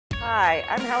Hi,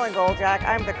 I'm Helen Goldjack.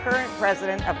 I'm the current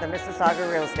president of the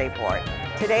Mississauga Real Estate Board.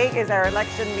 Today is our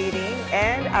election meeting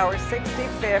and our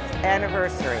 65th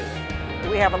anniversary.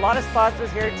 We have a lot of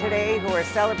sponsors here today who are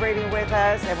celebrating with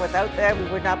us, and without them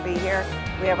we would not be here.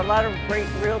 We have a lot of great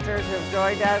realtors who have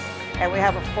joined us, and we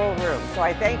have a full room. So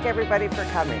I thank everybody for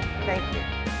coming. Thank you.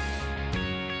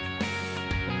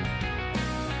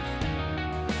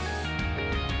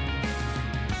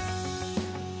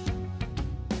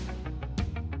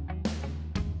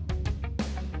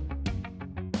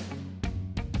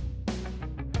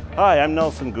 Hi, I'm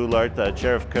Nelson Goulart,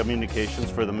 Chair of Communications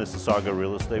for the Mississauga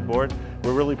Real Estate Board.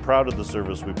 We're really proud of the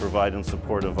service we provide in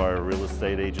support of our real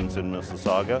estate agents in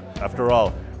Mississauga. After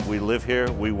all, we live here,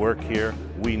 we work here,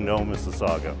 we know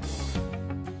Mississauga.